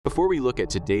Before we look at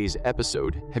today's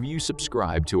episode, have you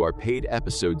subscribed to our paid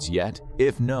episodes yet?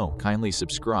 If no, kindly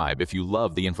subscribe if you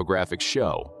love the infographics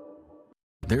show.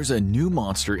 There's a new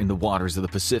monster in the waters of the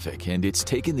Pacific, and it's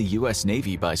taken the U.S.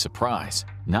 Navy by surprise.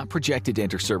 Not projected to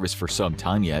enter service for some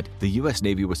time yet, the U.S.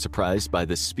 Navy was surprised by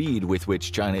the speed with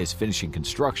which China is finishing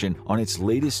construction on its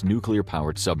latest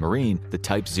nuclear-powered submarine, the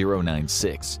Type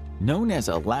 096. Known as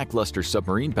a lackluster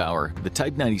submarine power, the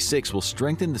Type 96 will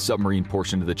strengthen the submarine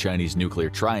portion of the Chinese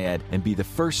nuclear triad and be the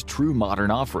first true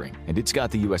modern offering, and it's got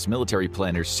the U.S. military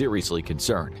planners seriously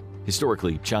concerned.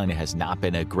 Historically, China has not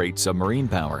been a great submarine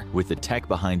power, with the tech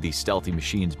behind these stealthy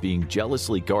machines being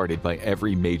jealously guarded by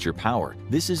every major power.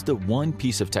 This is the one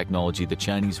piece of technology the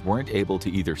Chinese weren't able to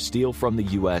either steal from the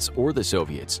US or the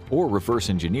Soviets, or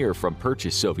reverse engineer from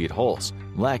purchased Soviet hulls.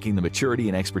 Lacking the maturity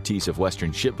and expertise of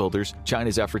Western shipbuilders,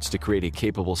 China's efforts to create a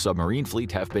capable submarine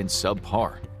fleet have been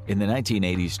subpar. In the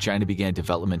 1980s, China began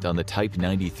development on the Type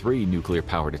 93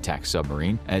 nuclear-powered attack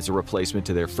submarine as a replacement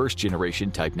to their first-generation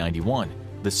Type 91.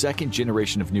 The second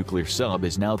generation of nuclear sub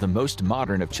is now the most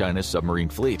modern of China's submarine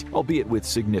fleet, albeit with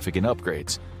significant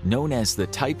upgrades. Known as the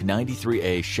Type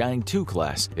 93A Shang-2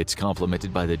 class, it's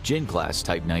complemented by the Jin-class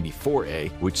Type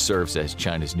 94A, which serves as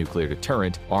China's nuclear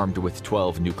deterrent, armed with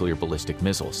 12 nuclear ballistic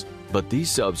missiles. But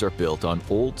these subs are built on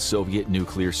old Soviet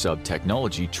nuclear sub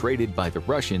technology traded by the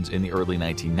Russians in the early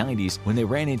 1990s when they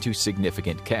ran into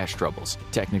significant cash troubles.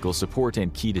 Technical support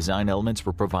and key design elements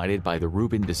were provided by the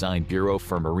Rubin Design Bureau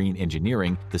for Marine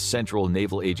Engineering, the Central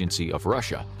Naval Agency of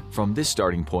Russia. From this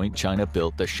starting point, China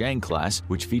built the Shang class,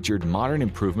 which featured modern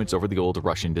improvements over the old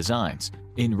Russian designs.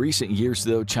 In recent years,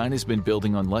 though, China's been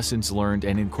building on lessons learned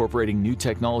and incorporating new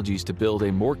technologies to build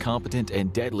a more competent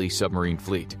and deadly submarine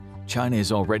fleet. China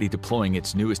is already deploying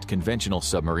its newest conventional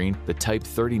submarine, the Type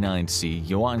 39C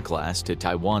Yuan class, to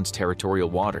Taiwan's territorial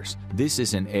waters. This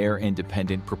is an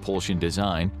air-independent propulsion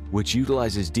design, which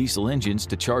utilizes diesel engines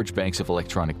to charge banks of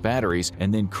electronic batteries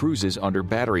and then cruises under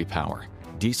battery power.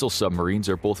 Diesel submarines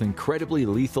are both incredibly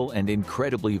lethal and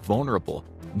incredibly vulnerable.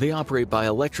 They operate by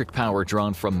electric power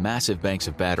drawn from massive banks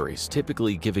of batteries,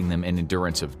 typically giving them an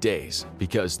endurance of days.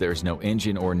 Because there's no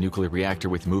engine or nuclear reactor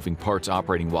with moving parts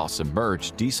operating while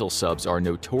submerged, diesel subs are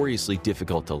notoriously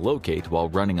difficult to locate while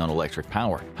running on electric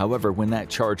power. However, when that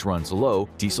charge runs low,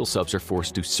 diesel subs are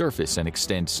forced to surface and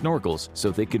extend snorkels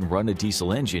so they can run a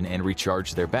diesel engine and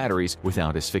recharge their batteries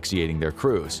without asphyxiating their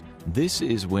crews. This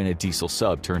is when a diesel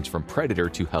sub turns from predator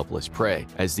to helpless prey,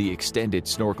 as the extended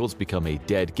snorkels become a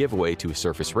dead giveaway to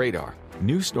surface radar.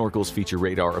 New snorkels feature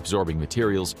radar-absorbing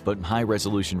materials, but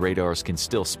high-resolution radars can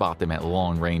still spot them at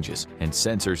long ranges, and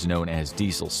sensors known as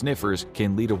diesel sniffers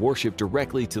can lead a warship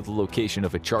directly to the location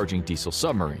of a charging diesel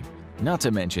submarine. Not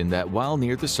to mention that while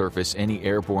near the surface, any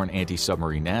airborne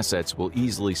anti-submarine assets will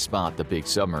easily spot the big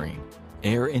submarine.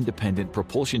 Air-independent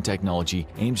propulsion technology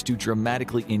aims to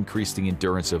dramatically increase the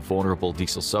endurance of vulnerable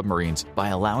diesel submarines by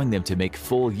allowing them to make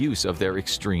full use of their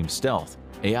extreme stealth.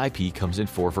 AIP comes in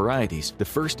 4 varieties. The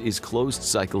first is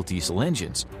closed-cycle diesel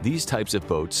engines. These types of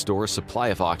boats store a supply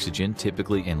of oxygen,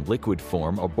 typically in liquid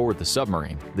form, aboard the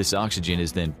submarine. This oxygen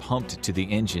is then pumped to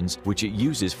the engines, which it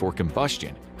uses for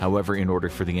combustion. However, in order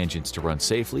for the engines to run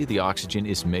safely, the oxygen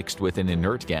is mixed with an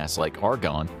inert gas like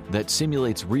argon that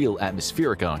simulates real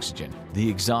atmospheric oxygen. The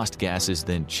exhaust gas is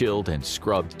then chilled and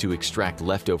scrubbed to extract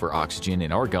leftover oxygen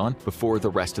and argon before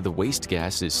the rest of the waste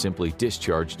gas is simply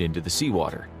discharged into the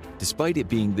seawater. Despite it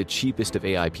being the cheapest of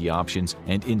AIP options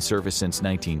and in service since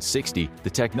 1960, the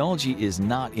technology is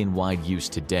not in wide use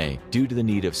today due to the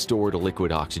need of stored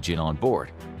liquid oxygen on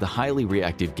board. The highly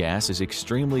reactive gas is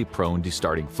extremely prone to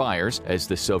starting fires, as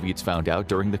the Soviets found out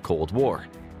during the Cold War.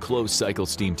 Closed-cycle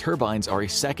steam turbines are a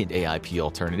second AIP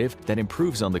alternative that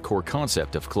improves on the core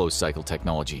concept of closed-cycle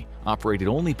technology. Operated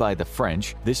only by the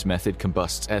French, this method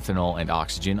combusts ethanol and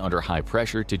oxygen under high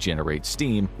pressure to generate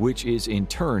steam, which is in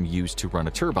turn used to run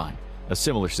a turbine. A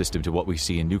similar system to what we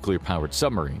see in nuclear-powered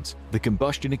submarines. The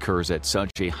combustion occurs at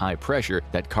such a high pressure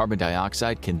that carbon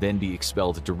dioxide can then be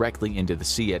expelled directly into the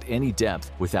sea at any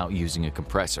depth without using a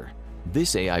compressor.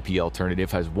 This AIP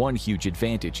alternative has one huge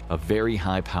advantage, a very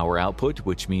high power output,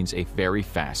 which means a very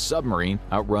fast submarine,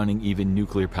 outrunning even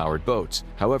nuclear-powered boats.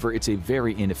 However, it's a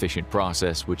very inefficient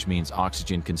process, which means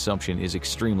oxygen consumption is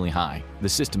extremely high. The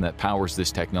system that powers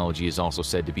this technology is also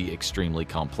said to be extremely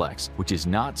complex, which is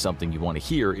not something you want to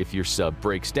hear if your sub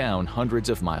breaks down hundreds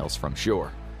of miles from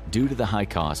shore. Due to the high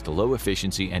cost, low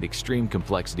efficiency, and extreme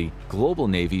complexity, global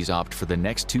navies opt for the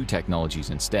next 2 technologies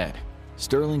instead.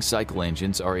 Stirling cycle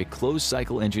engines are a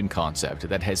closed-cycle engine concept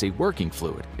that has a working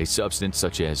fluid, a substance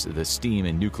such as the steam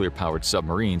in nuclear-powered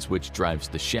submarines which drives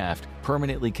the shaft,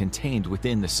 permanently contained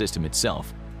within the system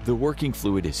itself. The working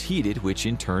fluid is heated, which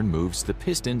in turn moves the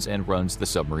pistons and runs the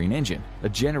submarine engine. A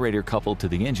generator coupled to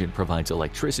the engine provides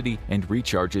electricity and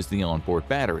recharges the onboard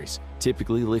batteries.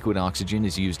 Typically, liquid oxygen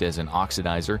is used as an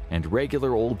oxidizer, and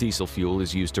regular old diesel fuel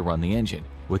is used to run the engine,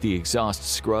 with the exhaust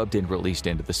scrubbed and released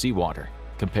into the seawater.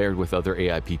 Compared with other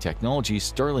AIP technologies,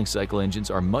 Stirling cycle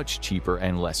engines are much cheaper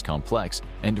and less complex,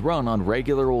 and run on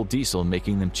regular old diesel,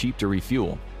 making them cheap to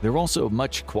refuel. They're also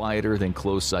much quieter than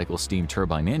closed-cycle steam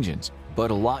turbine engines,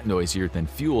 but a lot noisier than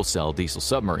fuel cell diesel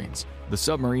submarines. The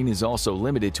submarine is also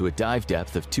limited to a dive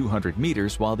depth of 200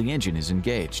 meters while the engine is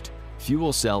engaged.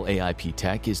 Fuel cell AIP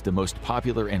tech is the most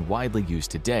popular and widely used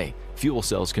today. Fuel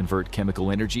cells convert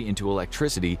chemical energy into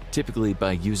electricity, typically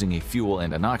by using a fuel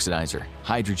and an oxidizer.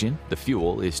 Hydrogen, the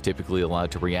fuel, is typically allowed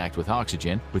to react with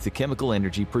oxygen, with the chemical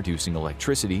energy producing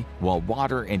electricity, while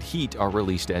water and heat are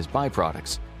released as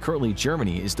byproducts. Currently,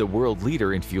 Germany is the world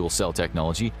leader in fuel cell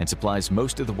technology and supplies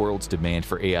most of the world's demand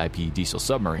for AIP diesel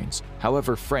submarines.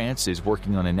 However, France is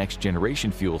working on a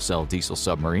next-generation fuel cell diesel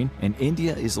submarine, and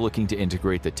India is looking to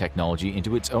integrate the technology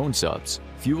into its own subs.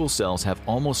 Fuel cells have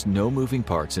almost no moving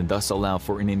parts and thus allow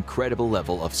for an incredible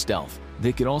level of stealth.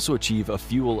 They can also achieve a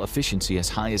fuel efficiency as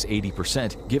high as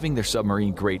 80%, giving their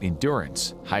submarine great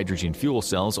endurance. Hydrogen fuel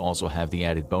cells also have the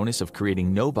added bonus of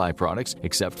creating no byproducts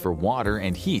except for water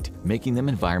and heat, making them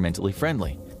environmentally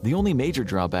friendly. The only major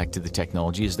drawback to the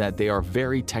technology is that they are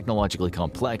very technologically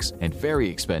complex and very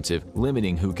expensive,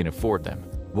 limiting who can afford them.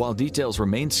 While details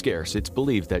remain scarce, it's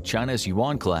believed that China's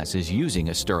Yuan class is using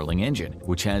a Stirling engine,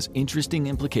 which has interesting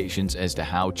implications as to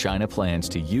how China plans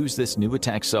to use this new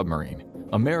attack submarine.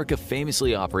 America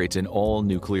famously operates an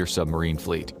all-nuclear submarine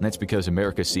fleet, and that's because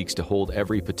America seeks to hold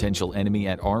every potential enemy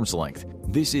at arm's length.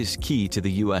 This is key to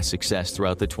the U.S. success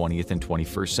throughout the 20th and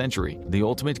 21st century. The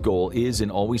ultimate goal is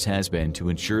and always has been to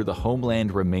ensure the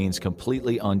homeland remains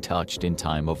completely untouched in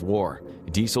time of war.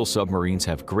 Diesel submarines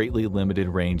have greatly limited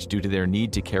range due to their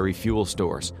need to carry fuel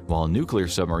stores, while nuclear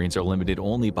submarines are limited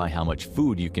only by how much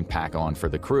food you can pack on for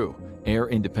the crew.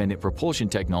 Air-independent propulsion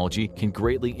technology can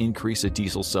greatly increase a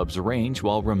diesel sub's range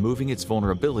while removing its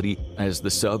vulnerability, as the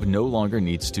sub no longer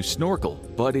needs to snorkel,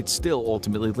 but it's still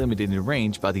ultimately limited in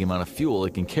range by the amount of fuel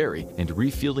it can carry, and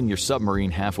refueling your submarine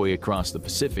halfway across the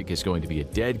Pacific is going to be a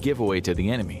dead giveaway to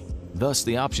the enemy. Thus,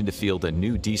 the option to field a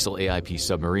new diesel AIP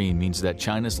submarine means that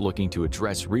China's looking to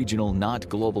address regional, not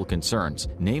global concerns,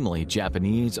 namely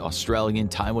Japanese, Australian,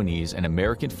 Taiwanese, and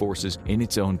American forces in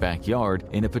its own backyard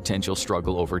in a potential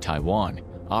struggle over Taiwan.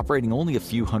 Operating only a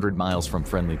few hundred miles from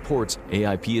friendly ports,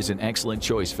 AIP is an excellent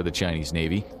choice for the Chinese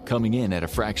Navy, coming in at a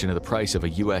fraction of the price of a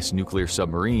U.S. nuclear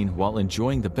submarine while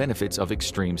enjoying the benefits of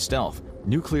extreme stealth.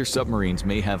 Nuclear submarines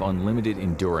may have unlimited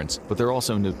endurance, but they're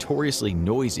also notoriously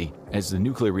noisy, as the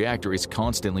nuclear reactor is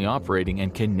constantly operating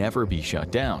and can never be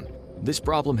shut down. This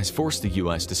problem has forced the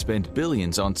U.S. to spend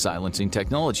billions on silencing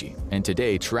technology, and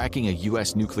today tracking a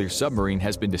U.S. nuclear submarine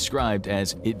has been described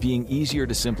as it being easier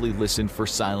to simply listen for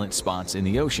silent spots in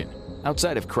the ocean.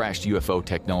 Outside of crashed UFO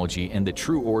technology and the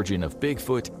true origin of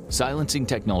Bigfoot, silencing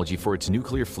technology for its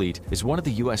nuclear fleet is one of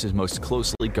the U.S.'s most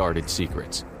closely guarded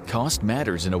secrets. Cost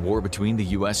matters in a war between the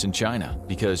US and China,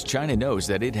 because China knows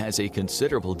that it has a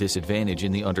considerable disadvantage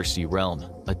in the undersea realm.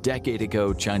 A decade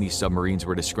ago, Chinese submarines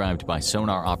were described by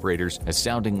sonar operators as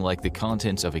sounding like the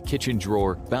contents of a kitchen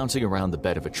drawer bouncing around the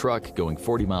bed of a truck going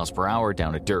 40 miles per hour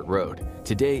down a dirt road.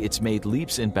 Today, it's made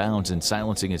leaps and bounds in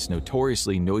silencing its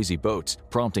notoriously noisy boats,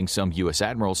 prompting some US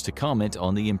admirals to comment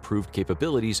on the improved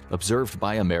capabilities observed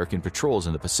by American patrols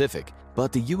in the Pacific.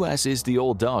 But the US is the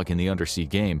old dog in the undersea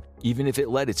game, even if it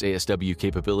let its ASW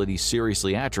capabilities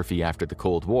seriously atrophy after the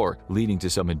Cold War, leading to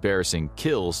some embarrassing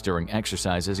kills during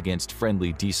exercises against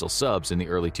friendly diesel subs in the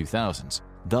early 2000s.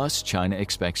 Thus, China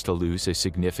expects to lose a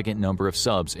significant number of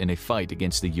subs in a fight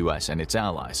against the US and its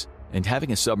allies. And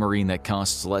having a submarine that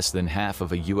costs less than half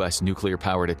of a US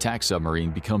nuclear-powered attack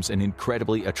submarine becomes an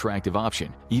incredibly attractive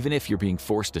option, even if you're being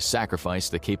forced to sacrifice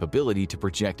the capability to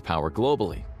project power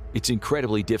globally. It's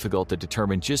incredibly difficult to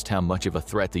determine just how much of a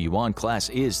threat the Yuan class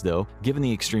is, though, given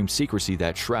the extreme secrecy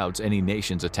that shrouds any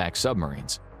nation's attack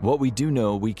submarines. What we do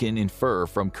know, we can infer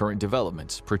from current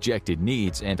developments, projected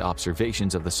needs, and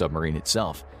observations of the submarine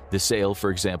itself. The sail, for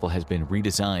example, has been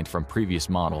redesigned from previous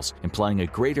models, implying a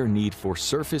greater need for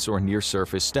surface or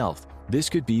near-surface stealth. This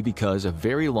could be because of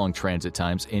very long transit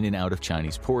times in and out of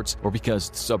Chinese ports, or because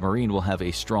the submarine will have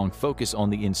a strong focus on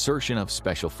the insertion of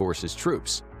Special Forces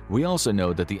troops. We also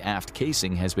know that the aft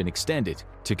casing has been extended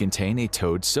to contain a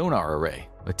towed sonar array.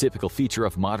 a typical feature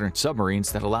of modern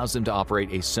submarines that allows them to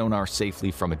operate a sonar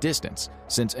safely from a distance.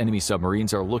 Since enemy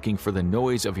submarines are looking for the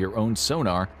noise of your own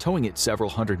sonar, towing it several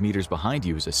hundred meters behind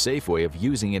you is a safe way of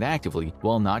using it actively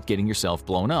while not getting yourself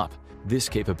blown up. This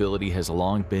capability has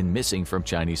long been missing from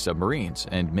Chinese submarines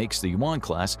and makes the Yuan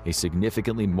class a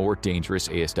significantly more dangerous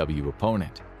ASW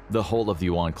opponent. The hull of the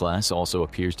Yuan class also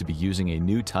appears to be using a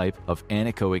new type of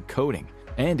anechoic coating,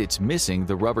 and it's missing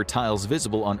the rubber tiles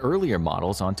visible on earlier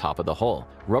models on top of the hull.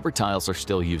 Rubber tiles are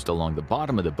still used along the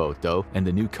bottom of the boat though, and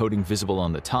the new coating visible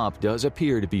on the top does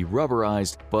appear to be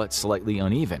rubberized but slightly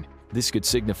uneven. This could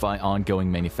signify ongoing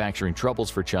manufacturing troubles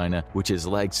for China, which has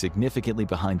lagged significantly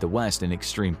behind the West in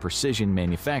extreme precision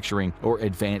manufacturing or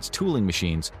advanced tooling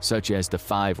machines such as the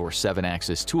 5 or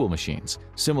 7-axis tool machines.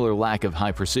 Similar lack of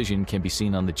high precision can be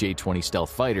seen on the J-20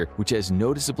 stealth fighter, which has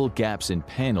noticeable gaps in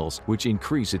panels which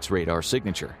increase its radar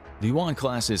signature. The Yuan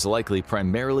class is likely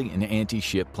primarily an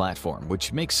anti-ship platform,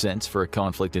 which makes sense for a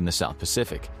conflict in the South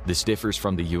Pacific. This differs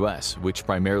from the US, which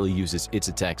primarily uses its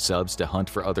attack subs to hunt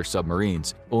for other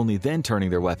submarines, only then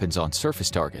turning their weapons on surface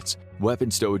targets. Weapon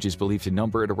stowage is believed to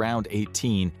number at around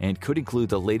 18 and could include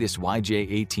the latest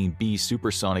YJ-18B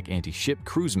supersonic anti-ship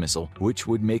cruise missile, which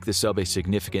would make the sub a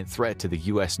significant threat to the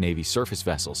US Navy surface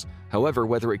vessels. However,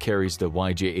 whether it carries the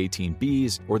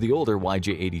YJ-18Bs or the older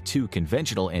YJ-82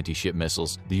 conventional anti-ship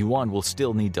missiles, the Yuan will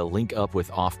still need to link up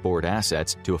with off-board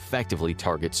assets to effectively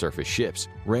target surface ships,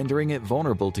 rendering it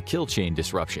vulnerable to kill chain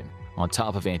disruption. On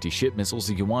top of anti-ship missiles,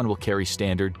 the Yuan will carry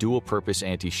standard dual-purpose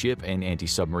anti-ship and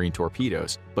anti-submarine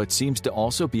torpedoes, but seems to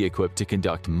also be equipped to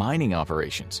conduct mining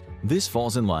operations. This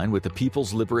falls in line with the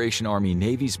People's Liberation Army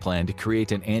Navy's plan to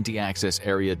create an anti-access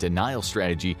area denial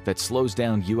strategy that slows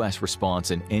down U.S.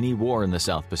 response in any war in the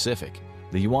South Pacific.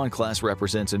 The Yuan class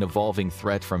represents an evolving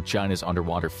threat from China's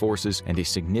underwater forces and a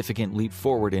significant leap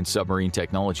forward in submarine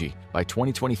technology. By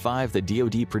 2025, the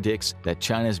DoD predicts that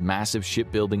China's massive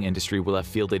shipbuilding industry will have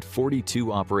fielded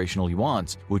 42 operational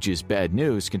Yuans, which is bad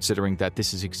news considering that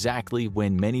this is exactly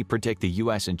when many predict the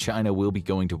US and China will be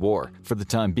going to war. For the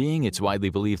time being, it's widely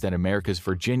believed that America's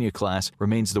Virginia class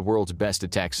remains the world's best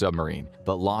attack submarine,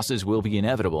 but losses will be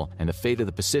inevitable, and the fate of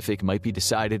the Pacific might be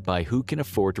decided by who can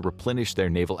afford to replenish their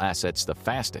naval assets the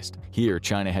fastest. Here,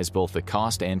 China has both the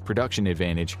cost and production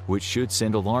advantage, which should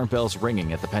send alarm bells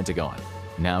ringing at the Pentagon.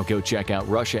 Now go check out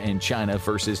Russia and China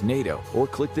versus NATO, or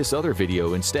click this other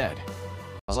video instead.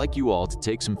 I'd like you all to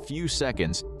take some few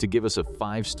seconds to give us a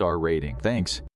 5-star rating. Thanks.